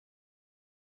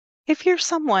If you're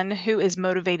someone who is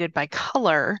motivated by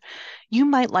color, you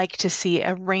might like to see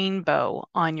a rainbow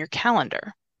on your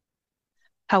calendar.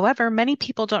 However, many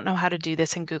people don't know how to do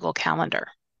this in Google Calendar.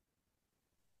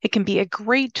 It can be a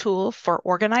great tool for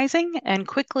organizing and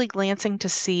quickly glancing to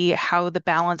see how the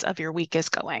balance of your week is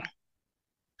going.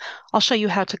 I'll show you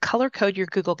how to color code your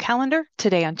Google Calendar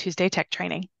today on Tuesday Tech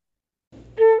Training.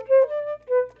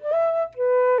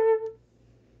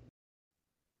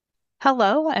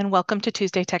 Hello, and welcome to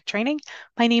Tuesday Tech Training.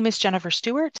 My name is Jennifer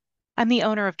Stewart. I'm the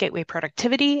owner of Gateway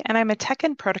Productivity, and I'm a tech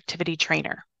and productivity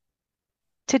trainer.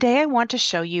 Today, I want to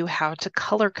show you how to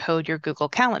color code your Google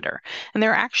Calendar. And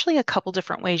there are actually a couple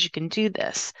different ways you can do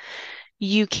this.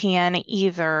 You can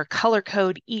either color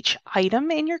code each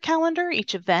item in your calendar,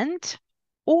 each event,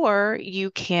 or you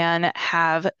can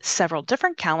have several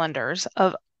different calendars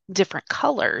of different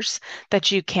colors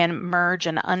that you can merge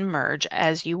and unmerge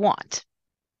as you want.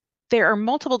 There are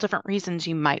multiple different reasons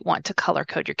you might want to color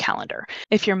code your calendar.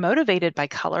 If you're motivated by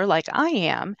color like I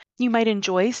am, you might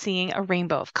enjoy seeing a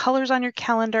rainbow of colors on your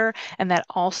calendar, and that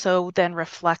also then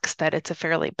reflects that it's a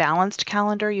fairly balanced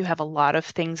calendar. You have a lot of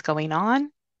things going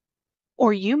on.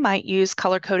 Or you might use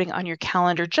color coding on your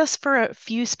calendar just for a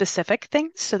few specific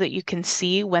things so that you can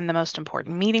see when the most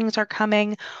important meetings are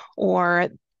coming, or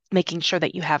making sure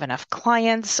that you have enough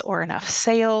clients or enough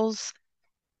sales.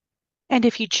 And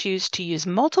if you choose to use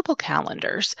multiple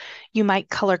calendars, you might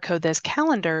color code those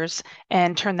calendars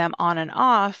and turn them on and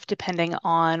off depending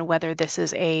on whether this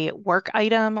is a work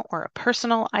item or a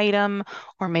personal item,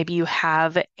 or maybe you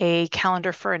have a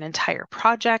calendar for an entire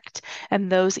project,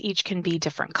 and those each can be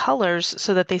different colors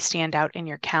so that they stand out in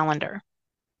your calendar.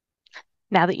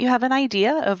 Now that you have an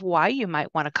idea of why you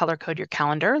might want to color code your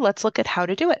calendar, let's look at how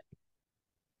to do it.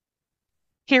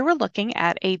 Here we're looking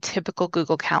at a typical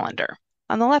Google Calendar.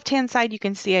 On the left-hand side, you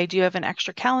can see I do have an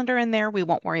extra calendar in there. We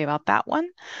won't worry about that one,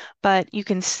 but you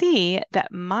can see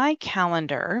that my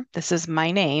calendar, this is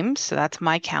my name, so that's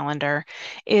my calendar,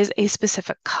 is a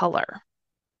specific color.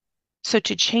 So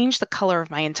to change the color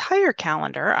of my entire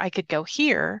calendar, I could go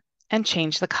here and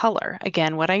change the color.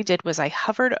 Again, what I did was I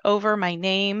hovered over my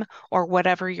name or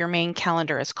whatever your main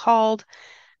calendar is called,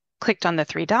 clicked on the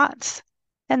three dots,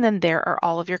 and then there are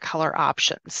all of your color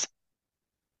options.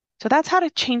 So that's how to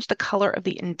change the color of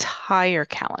the entire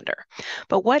calendar.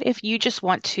 But what if you just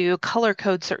want to color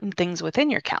code certain things within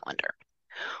your calendar?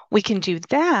 We can do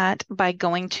that by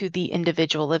going to the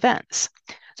individual events.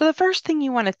 So the first thing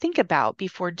you want to think about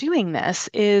before doing this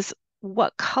is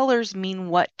what colors mean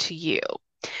what to you.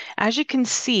 As you can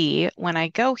see, when I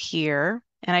go here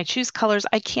and I choose colors,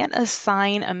 I can't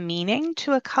assign a meaning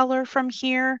to a color from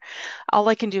here. All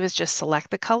I can do is just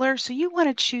select the color. So you want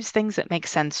to choose things that make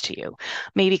sense to you.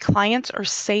 Maybe clients or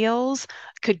sales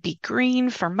could be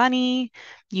green for money.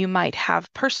 You might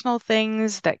have personal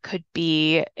things that could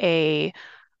be a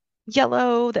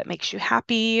yellow that makes you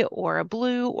happy, or a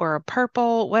blue or a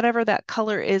purple, whatever that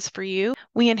color is for you.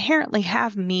 We inherently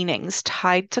have meanings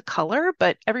tied to color,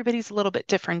 but everybody's a little bit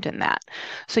different in that.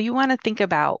 So you want to think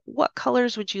about what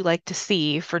colors would you like to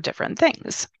see for different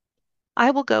things.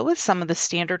 I will go with some of the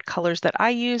standard colors that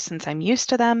I use since I'm used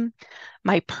to them.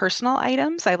 My personal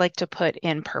items, I like to put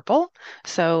in purple.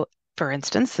 So for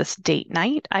instance, this date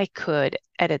night, I could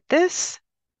edit this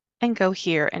and go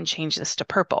here and change this to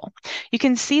purple. You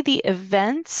can see the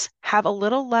events have a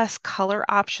little less color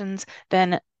options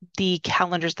than the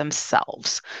calendars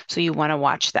themselves. So you want to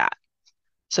watch that.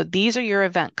 So these are your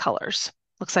event colors.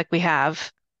 Looks like we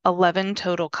have 11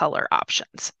 total color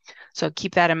options. So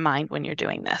keep that in mind when you're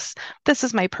doing this. This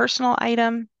is my personal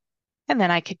item, and then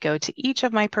I could go to each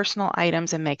of my personal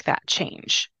items and make that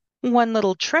change. One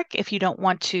little trick, if you don't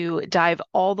want to dive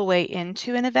all the way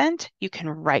into an event, you can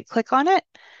right click on it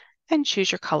and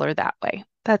choose your color that way.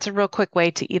 That's a real quick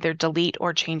way to either delete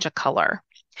or change a color.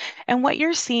 And what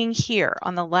you're seeing here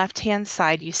on the left-hand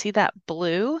side, you see that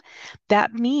blue?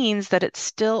 That means that it's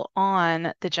still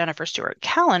on the Jennifer Stewart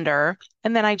calendar,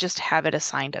 and then I just have it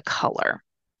assigned a color.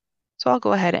 So I'll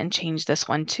go ahead and change this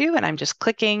one too, and I'm just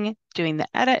clicking, doing the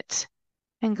edit,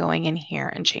 and going in here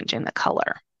and changing the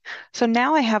color. So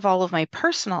now I have all of my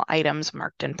personal items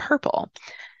marked in purple.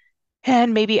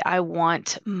 And maybe I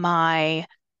want my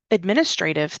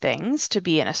administrative things to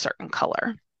be in a certain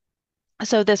color.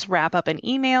 So this wrap up in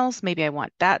emails, maybe I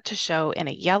want that to show in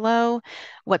a yellow.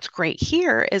 What's great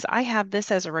here is I have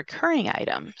this as a recurring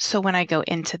item. So when I go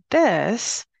into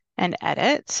this and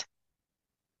edit,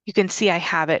 you can see I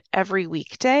have it every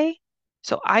weekday.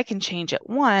 So I can change it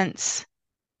once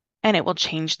and it will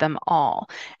change them all.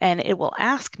 And it will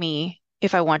ask me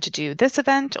if I want to do this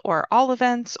event or all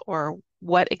events or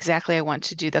what exactly I want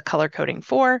to do the color coding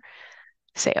for.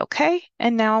 Say OK,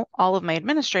 and now all of my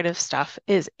administrative stuff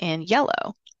is in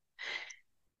yellow.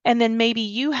 And then maybe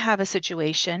you have a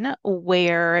situation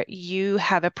where you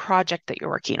have a project that you're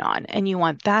working on and you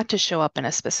want that to show up in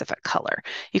a specific color.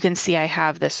 You can see I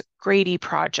have this Grady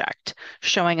project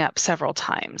showing up several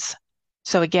times.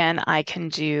 So again, I'm going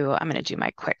to do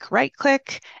my quick right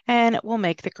click and it will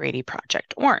make the Grady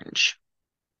project orange.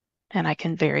 And I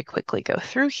can very quickly go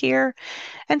through here.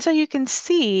 And so you can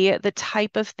see the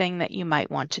type of thing that you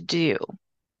might want to do.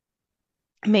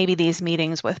 Maybe these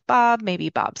meetings with Bob, maybe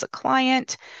Bob's a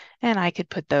client, and I could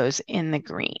put those in the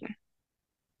green.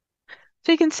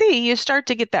 So you can see you start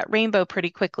to get that rainbow pretty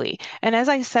quickly. And as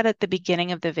I said at the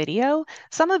beginning of the video,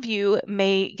 some of you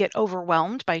may get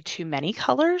overwhelmed by too many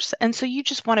colors. And so you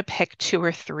just want to pick 2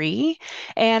 or 3.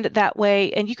 And that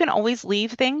way, and you can always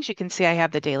leave things. You can see I have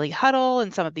the daily huddle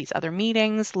and some of these other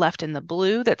meetings left in the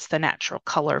blue. That's the natural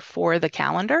color for the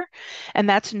calendar. And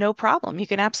that's no problem. You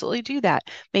can absolutely do that.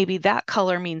 Maybe that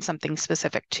color means something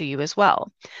specific to you as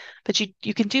well. But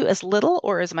you can do as little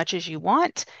or as much as you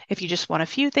want. If you just want a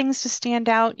few things to stand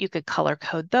out, you could color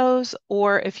code those.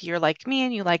 Or if you're like me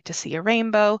and you like to see a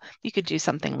rainbow, you could do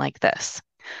something like this.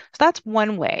 So that's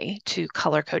one way to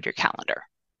color code your calendar.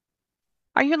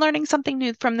 Are you learning something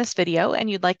new from this video and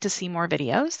you'd like to see more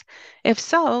videos? If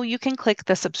so, you can click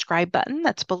the subscribe button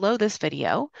that's below this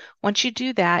video. Once you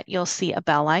do that, you'll see a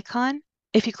bell icon.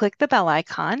 If you click the bell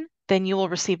icon, then you will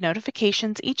receive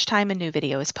notifications each time a new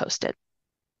video is posted.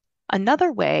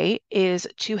 Another way is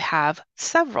to have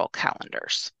several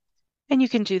calendars. And you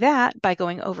can do that by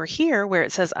going over here where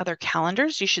it says other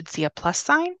calendars. You should see a plus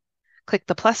sign. Click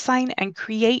the plus sign and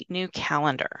create new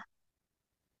calendar.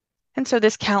 And so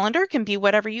this calendar can be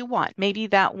whatever you want. Maybe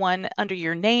that one under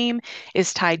your name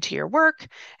is tied to your work.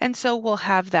 And so we'll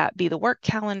have that be the work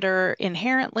calendar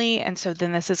inherently. And so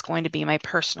then this is going to be my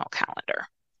personal calendar.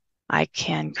 I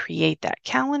can create that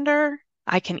calendar.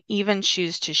 I can even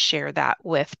choose to share that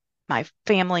with my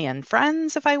family and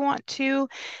friends if I want to.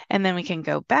 And then we can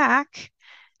go back.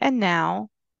 And now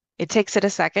it takes it a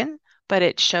second, but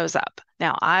it shows up.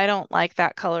 Now, I don't like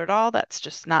that color at all. That's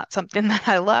just not something that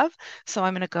I love. So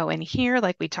I'm going to go in here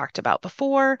like we talked about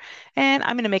before, and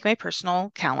I'm going to make my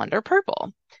personal calendar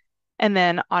purple. And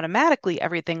then automatically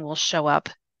everything will show up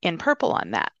in purple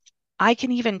on that. I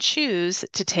can even choose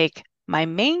to take my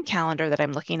main calendar that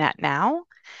I'm looking at now,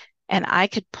 and I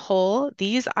could pull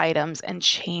these items and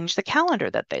change the calendar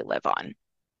that they live on.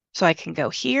 So I can go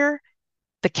here.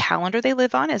 The calendar they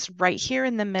live on is right here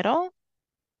in the middle,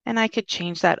 and I could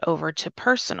change that over to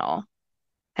personal.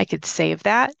 I could save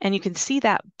that, and you can see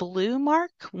that blue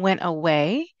mark went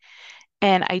away,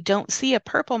 and I don't see a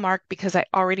purple mark because I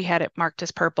already had it marked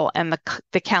as purple, and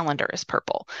the calendar is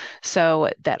purple. So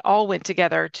that all went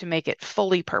together to make it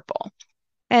fully purple.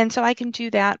 And so I can do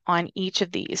that on each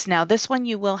of these. Now, this one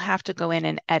you will have to go in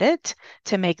and edit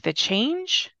to make the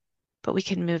change, but we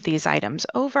can move these items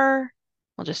over.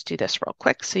 We'll just do this real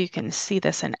quick so you can see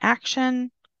this in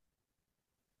action.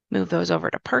 Move those over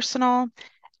to personal.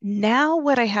 Now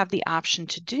what I have the option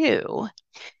to do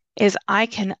is I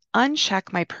can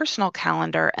uncheck my personal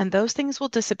calendar and those things will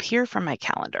disappear from my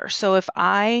calendar. So if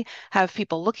I have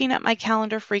people looking at my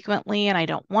calendar frequently and I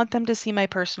don't want them to see my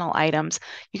personal items,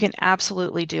 you can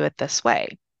absolutely do it this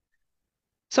way.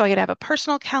 So I could have a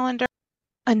personal calendar.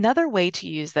 Another way to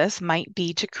use this might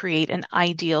be to create an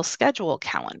ideal schedule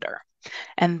calendar.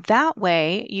 And that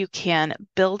way you can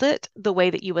build it the way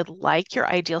that you would like your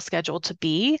ideal schedule to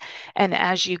be. And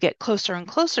as you get closer and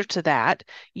closer to that,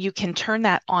 you can turn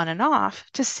that on and off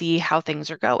to see how things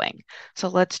are going. So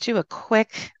let's do a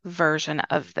quick version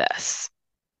of this.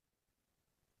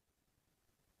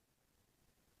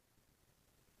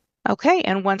 Okay,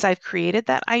 and once I've created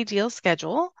that ideal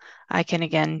schedule, I can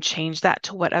again change that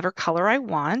to whatever color I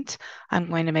want. I'm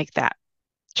going to make that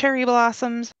cherry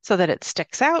blossoms so that it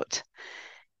sticks out.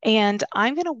 And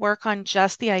I'm going to work on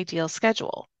just the ideal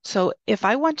schedule. So if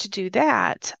I want to do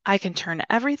that, I can turn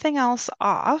everything else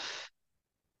off.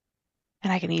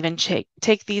 And I can even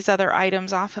take these other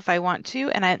items off if I want to.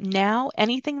 And now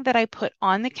anything that I put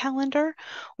on the calendar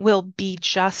will be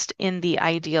just in the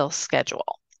ideal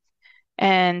schedule.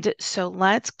 And so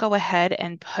let's go ahead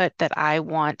and put that I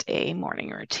want a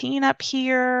morning routine up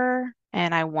here.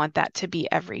 And I want that to be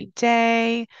every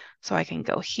day. So I can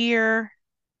go here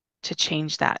to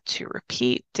change that to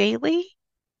repeat daily.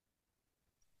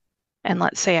 And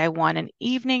let's say I want an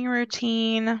evening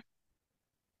routine.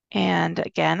 And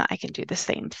again, I can do the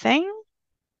same thing.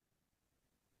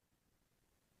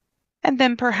 And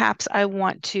then perhaps I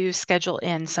want to schedule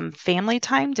in some family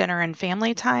time, dinner and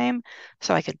family time.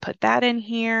 So I could put that in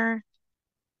here.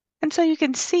 And so you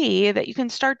can see that you can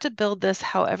start to build this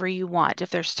however you want.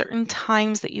 If there's certain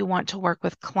times that you want to work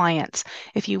with clients,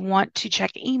 if you want to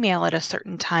check email at a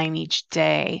certain time each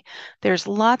day, there's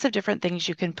lots of different things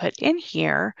you can put in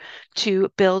here to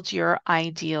build your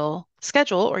ideal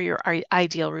schedule or your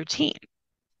ideal routine.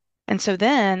 And so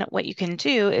then what you can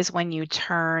do is when you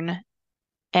turn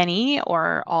any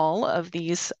or all of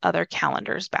these other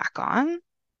calendars back on,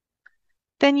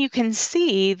 then you can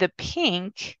see the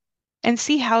pink and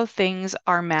see how things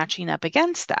are matching up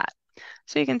against that.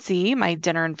 So you can see my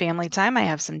dinner and family time. I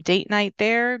have some date night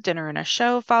there. Dinner and a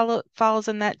show falls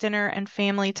in that dinner and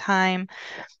family time.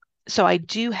 So I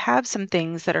do have some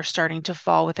things that are starting to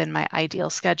fall within my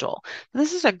ideal schedule.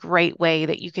 This is a great way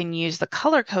that you can use the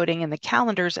color coding in the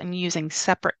calendars and using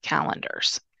separate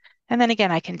calendars. And then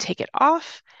again, I can take it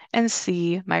off and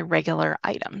see my regular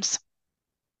items.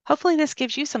 Hopefully this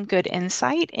gives you some good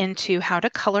insight into how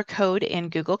to color code in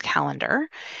Google Calendar.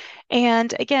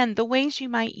 And again, the ways you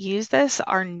might use this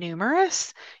are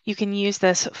numerous. You can use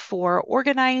this for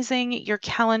organizing your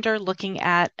calendar, looking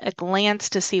at a glance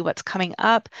to see what's coming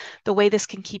up. The way this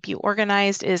can keep you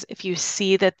organized is if you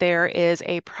see that there is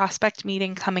a prospect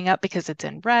meeting coming up because it's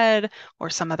in red or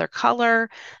some other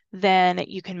color, then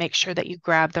you can make sure that you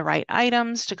grab the right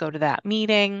items to go to that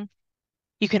meeting.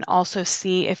 You can also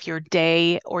see if your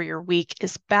day or your week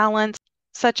is balanced,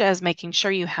 such as making sure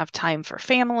you have time for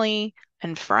family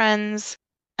and friends,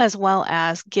 as well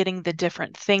as getting the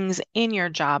different things in your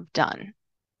job done.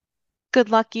 Good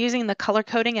luck using the color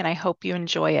coding, and I hope you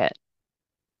enjoy it.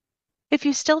 If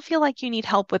you still feel like you need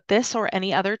help with this or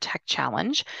any other tech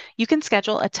challenge, you can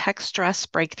schedule a tech stress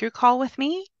breakthrough call with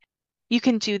me. You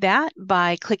can do that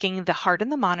by clicking the heart in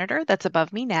the monitor that's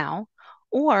above me now,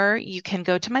 or you can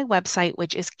go to my website,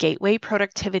 which is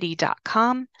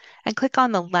gatewayproductivity.com, and click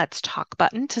on the Let's Talk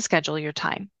button to schedule your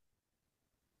time.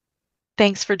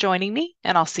 Thanks for joining me,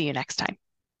 and I'll see you next time.